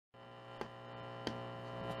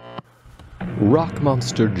Rock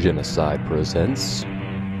Monster Genocide presents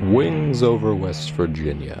Wings over West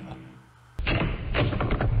Virginia.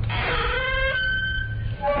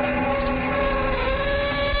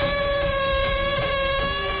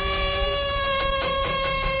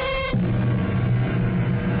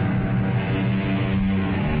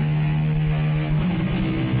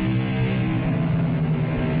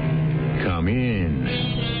 Come in.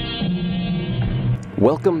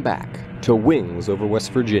 Welcome back to Wings over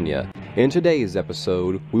West Virginia. In today's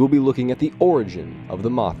episode, we will be looking at the origin of the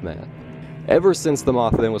Mothman. Ever since the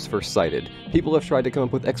Mothman was first sighted, people have tried to come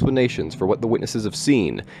up with explanations for what the witnesses have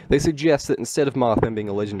seen. They suggest that instead of Mothman being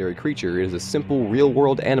a legendary creature, it is a simple,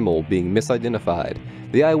 real-world animal being misidentified.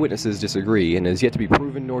 The eyewitnesses disagree, and it is yet to be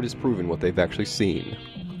proven nor disproven what they've actually seen.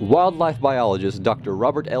 Wildlife biologist Dr.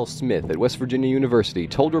 Robert L. Smith at West Virginia University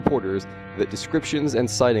told reporters that descriptions and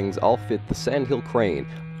sightings all fit the Sandhill Crane.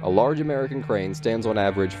 A large American crane stands on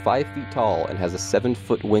average 5 feet tall and has a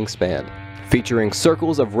 7-foot wingspan, featuring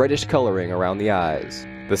circles of reddish coloring around the eyes.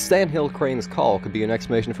 The Sandhill Crane's call could be an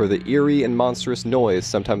explanation for the eerie and monstrous noise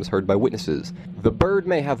sometimes heard by witnesses. The bird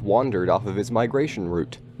may have wandered off of its migration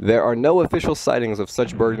route. There are no official sightings of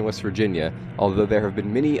such bird in West Virginia, although there have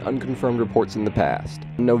been many unconfirmed reports in the past.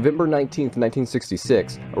 On November 19,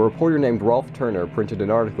 1966, a reporter named Rolf Turner printed an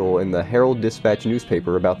article in the Herald-Dispatch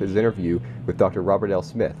newspaper about his interview with Dr. Robert L.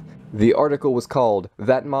 Smith. The article was called,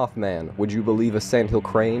 "That Mothman, Would You Believe a Sandhill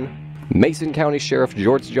Crane?" Mason County Sheriff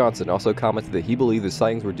George Johnson also commented that he believed the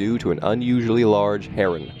sightings were due to an unusually large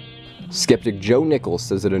heron. Skeptic Joe Nichols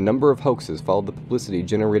says that a number of hoaxes followed the publicity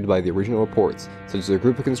generated by the original reports, such as a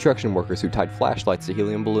group of construction workers who tied flashlights to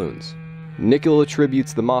helium balloons. Nichols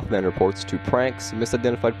attributes the Mothman reports to pranks,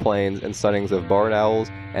 misidentified planes, and sightings of barred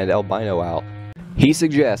owls and albino owl. He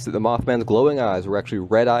suggests that the Mothman's glowing eyes were actually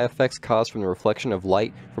red eye effects caused from the reflection of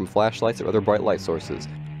light from flashlights or other bright light sources.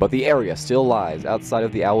 But the area still lies outside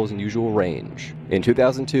of the owl's unusual range. In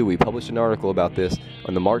 2002, we published an article about this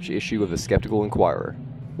on the March issue of the Skeptical Inquirer.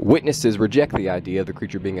 Witnesses reject the idea of the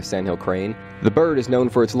creature being a Sandhill crane. The bird is known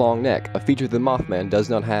for its long neck, a feature the Mothman does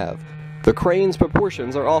not have. The crane's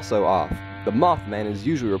proportions are also off. The Mothman is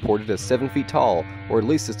usually reported as 7 feet tall, or at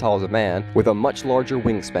least as tall as a man, with a much larger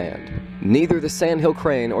wingspan. Neither the Sandhill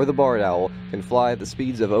crane or the barred owl can fly at the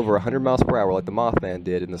speeds of over 100 miles per hour like the Mothman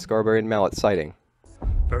did in the Scarberry and Mallet sighting.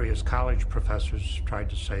 Various college professors tried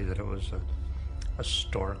to say that it was a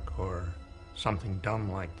stork or something dumb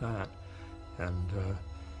like that, and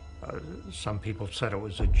some people said it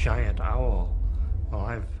was a giant owl.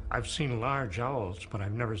 Well, I've seen large owls, but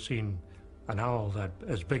I've never seen an owl that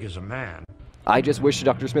as big as a man. "I just wish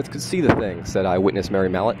Dr. Smith could see the thing," said eyewitness Mary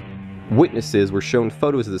Mallet. Witnesses were shown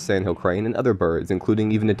photos of the Sandhill crane and other birds,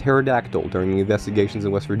 including even a pterodactyl, during the investigations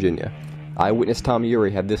in West Virginia. Eyewitness Tom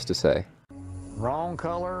Urey had this to say. Wrong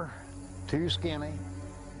color, too skinny.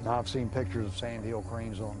 I've seen pictures of Sandhill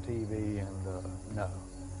cranes on TV, and no.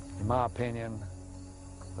 In my opinion,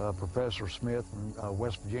 Professor Smith from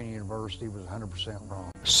West Virginia University was 100% wrong.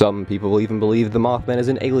 Some people even believe the Mothman is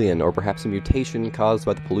an alien, or perhaps a mutation caused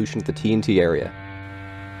by the pollution of the TNT area.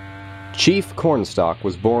 Chief Cornstalk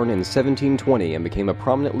was born in 1720 and became a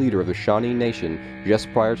prominent leader of the Shawnee Nation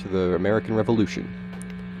just prior to the American Revolution.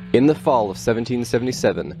 In the fall of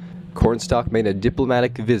 1777, Cornstalk made a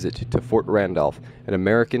diplomatic visit to Fort Randolph, an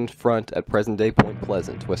American front at present-day Point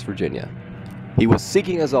Pleasant, West Virginia. He was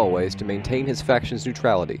seeking, as always, to maintain his faction's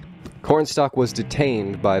neutrality. Cornstalk was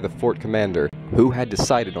detained by the fort commander, who had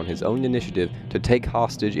decided on his own initiative to take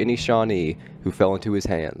hostage any Shawnee who fell into his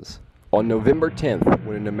hands. On November 10th,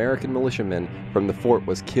 when an American militiaman from the fort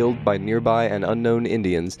was killed by nearby and unknown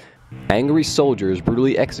Indians, angry soldiers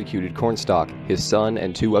brutally executed Cornstalk, his son,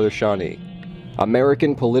 and 2 other Shawnee.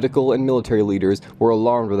 American political and military leaders were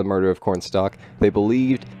alarmed by the murder of Cornstalk. They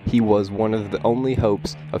believed he was one of the only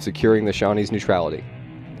hopes of securing the Shawnees' neutrality.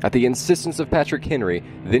 At the insistence of Patrick Henry,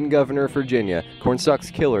 then governor of Virginia, Cornstalk's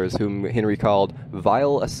killers, whom Henry called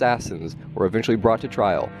vile assassins, were eventually brought to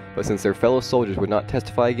trial, but since their fellow soldiers would not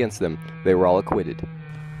testify against them, they were all acquitted.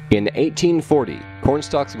 In 1840,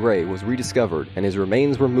 Cornstalk's grave was rediscovered and his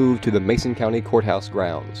remains were moved to the Mason County Courthouse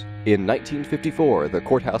grounds. In 1954, the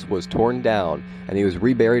courthouse was torn down and he was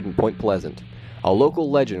reburied in Point Pleasant. A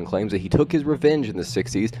local legend claims that he took his revenge in the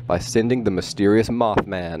 60s by sending the mysterious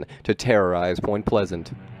Mothman to terrorize Point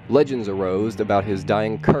Pleasant. Legends arose about his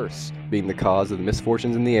dying curse being the cause of the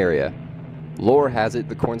misfortunes in the area. Lore has it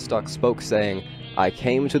the Cornstalk spoke saying, "I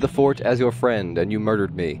came to the fort as your friend and you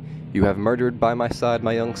murdered me. You have murdered by my side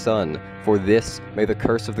my young son. For this may the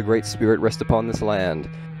curse of the Great Spirit rest upon this land.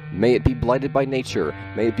 May it be blighted by nature,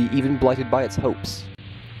 may it be even blighted by its hopes.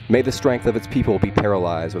 May the strength of its people be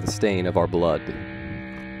paralyzed with the stain of our blood."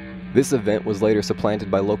 This event was later supplanted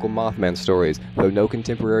by local Mothman stories, though no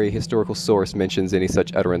contemporary historical source mentions any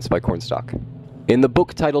such utterance by Cornstalk. In the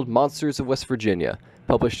book titled Monsters of West Virginia,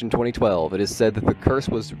 published in 2012, it is said that the curse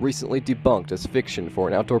was recently debunked as fiction for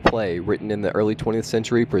an outdoor play written in the early 20th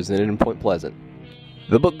century presented in Point Pleasant.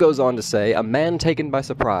 The book goes on to say, a man taken by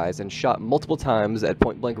surprise and shot multiple times at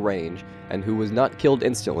point-blank range, and who was not killed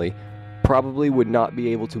instantly, probably would not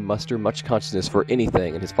be able to muster much consciousness for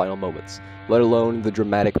anything in his final moments, let alone the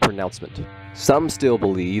dramatic pronouncement. Some still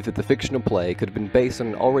believe that the fictional play could have been based on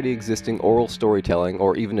an already existing oral storytelling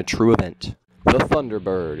or even a true event. The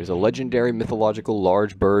Thunderbird is a legendary mythological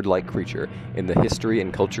large bird-like creature in the history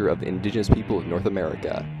and culture of the indigenous people of North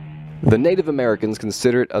America. The Native Americans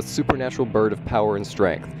consider it a supernatural bird of power and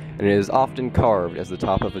strength, and it is often carved as the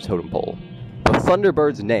top of a totem pole. The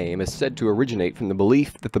Thunderbird's name is said to originate from the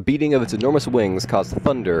belief that the beating of its enormous wings caused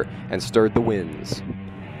thunder and stirred the winds.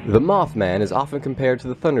 The Mothman is often compared to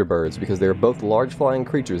the Thunderbirds because they are both large flying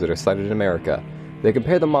creatures that are sighted in America. They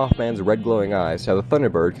compare the Mothman's red glowing eyes to how the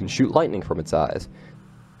Thunderbird can shoot lightning from its eyes.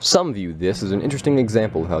 Some view this as an interesting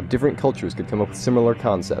example of how different cultures could come up with similar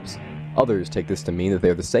concepts. Others take this to mean that they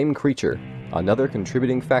are the same creature. Another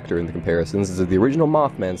contributing factor in the comparisons is that the original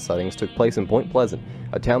Mothman sightings took place in Point Pleasant,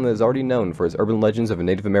 a town that is already known for its urban legends of a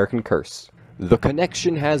Native American curse. The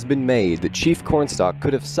connection has been made that Chief Cornstalk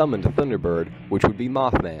could have summoned a Thunderbird, which would be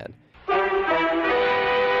Mothman.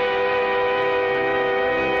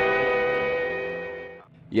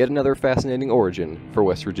 Yet another fascinating origin for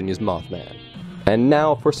West Virginia's Mothman. And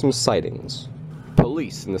now for some sightings.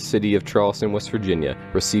 Police in the city of Charleston, West Virginia,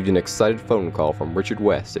 received an excited phone call from Richard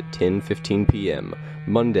West at 10:15 p.m.,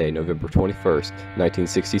 Monday, November 21st,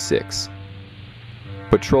 1966.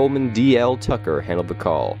 Patrolman D.L. Tucker handled the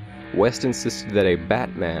call. West insisted that a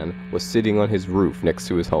Batman was sitting on his roof next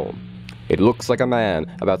to his home. It looks like a man,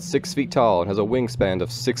 about 6 feet tall and has a wingspan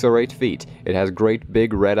of 6 or 8 feet. It has great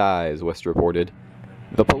big red eyes, West reported.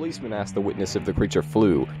 The policeman asked the witness if the creature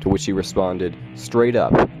flew, to which he responded, straight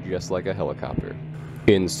up, just like a helicopter.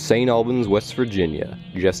 In St. Albans, West Virginia,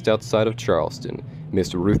 just outside of Charleston,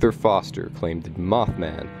 Miss Ruther Foster claimed that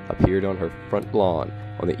Mothman appeared on her front lawn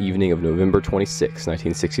on the evening of November 26,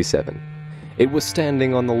 1967. It was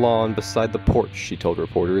standing on the lawn beside the porch, she told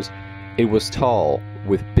reporters. It was tall,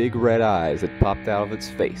 with big red eyes that popped out of its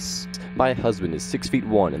face. My husband is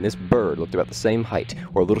 6'1", and this bird looked about the same height,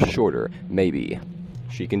 or a little shorter, maybe.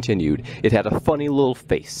 She continued, it had a funny little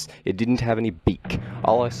face. It didn't have any beak.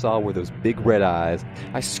 All I saw were those big red eyes.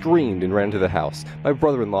 I screamed and ran into the house. My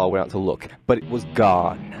brother-in-law went out to look, but it was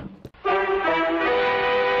gone.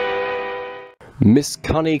 Miss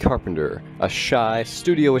Connie Carpenter, a shy,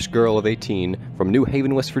 studio-ish girl of 18 from New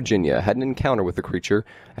Haven, West Virginia, had an encounter with the creature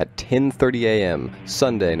at 10:30 a.m.,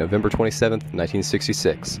 Sunday, November 27,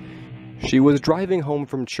 1966. She was driving home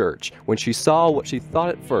from church when she saw what she thought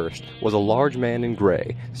at first was a large man in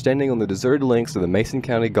gray, standing on the deserted links of the Mason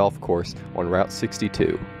County Golf Course on Route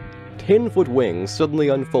 62. 10-foot wings suddenly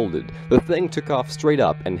unfolded. The thing took off straight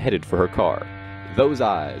up and headed for her car. Those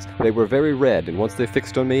eyes, they were very red, and once they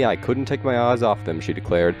fixed on me, I couldn't take my eyes off them, she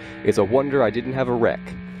declared. It's a wonder I didn't have a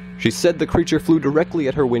wreck. She said the creature flew directly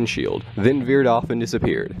at her windshield, then veered off and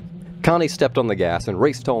disappeared. Connie stepped on the gas and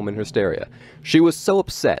raced home in hysteria. She was so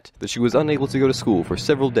upset that she was unable to go to school for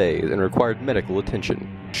several days and required medical attention.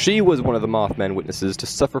 She was one of the Mothman witnesses to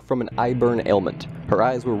suffer from an eye burn ailment. Her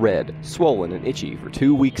eyes were red, swollen, and itchy for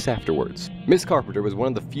 2 weeks afterwards. Miss Carpenter was one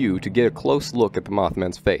of the few to get a close look at the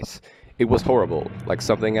Mothman's face. It was horrible, like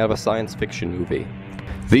something out of a science fiction movie.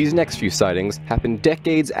 These next few sightings happened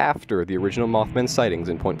decades after the original Mothman sightings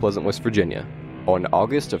in Point Pleasant, West Virginia. On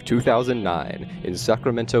August of 2009, in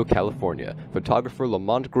Sacramento, California, photographer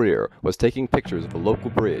Lamont Greer was taking pictures of a local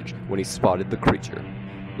bridge when he spotted the creature.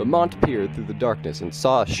 Lamont peered through the darkness and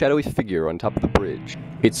saw a shadowy figure on top of the bridge.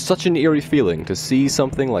 It's such an eerie feeling to see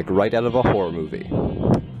something like right out of a horror movie.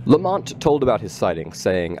 Lamont told about his sighting,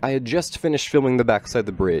 saying, I had just finished filming the backside of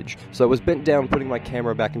the bridge, so I was bent down putting my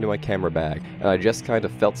camera back into my camera bag, and I just kind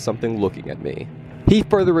of felt something looking at me. He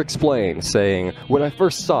further explained, saying, when I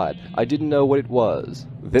first saw it, I didn't know what it was.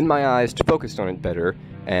 Then my eyes focused on it better,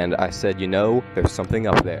 and I said, you know, there's something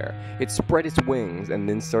up there. It spread its wings and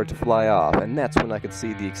then started to fly off, and that's when I could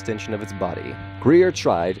see the extension of its body. Greer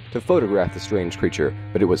tried to photograph the strange creature,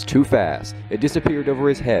 but it was too fast. It disappeared over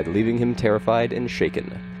his head, leaving him terrified and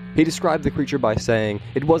shaken. He described the creature by saying,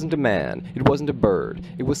 it wasn't a man, it wasn't a bird,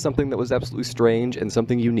 it was something that was absolutely strange and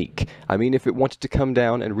something unique. I mean, if it wanted to come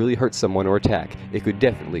down and really hurt someone or attack, it could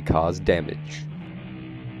definitely cause damage.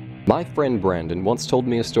 My friend Brandon once told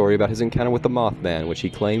me a story about his encounter with the Mothman, which he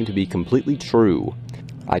claimed to be completely true.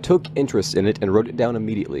 I took interest in it and wrote it down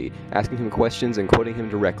immediately, asking him questions and quoting him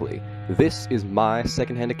directly. This is my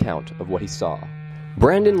secondhand account of what he saw.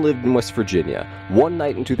 Brandon lived in West Virginia. One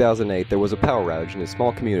night in 2008, there was a power outage in his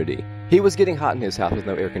small community. He was getting hot in his house with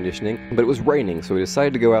no air conditioning, but it was raining, so he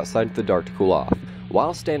decided to go outside into the dark to cool off.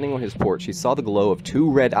 While standing on his porch, he saw the glow of 2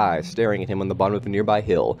 red eyes staring at him on the bottom of a nearby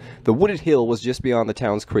hill. The wooded hill was just beyond the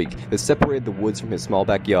town's creek that separated the woods from his small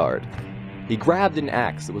backyard. He grabbed an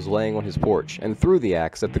axe that was laying on his porch and threw the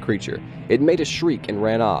axe at the creature. It made a shriek and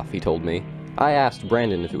ran off, he told me. I asked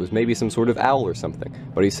Brandon if it was maybe some sort of owl or something,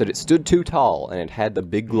 but he said it stood too tall and it had the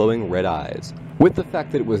big glowing red eyes. With the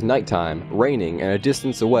fact that it was nighttime, raining, and a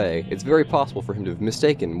distance away, it's very possible for him to have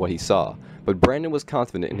mistaken what he saw. But Brandon was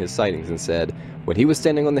confident in his sightings and said, "When he was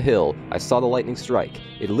standing on the hill, I saw the lightning strike.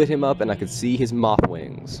 It lit him up and I could see his moth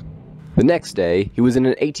wings." The next day, he was in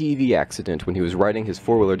an ATV accident when he was riding his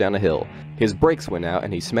 4-wheeler down a hill. His brakes went out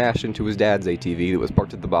and he smashed into his dad's ATV that was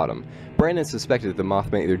parked at the bottom. Brandon suspected that the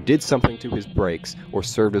Mothman either did something to his brakes or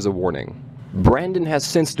served as a warning. Brandon has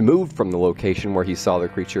since moved from the location where he saw the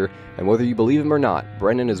creature, and whether you believe him or not,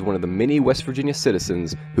 Brandon is one of the many West Virginia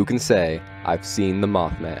citizens who can say, "I've seen the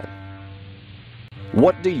Mothman."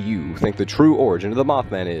 What do you think the true origin of the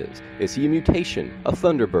Mothman is? Is he a mutation, a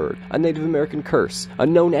Thunderbird, a Native American curse, a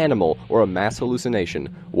known animal, or a mass hallucination?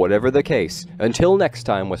 Whatever the case, until next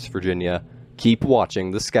time, West Virginia, keep watching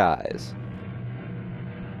the skies.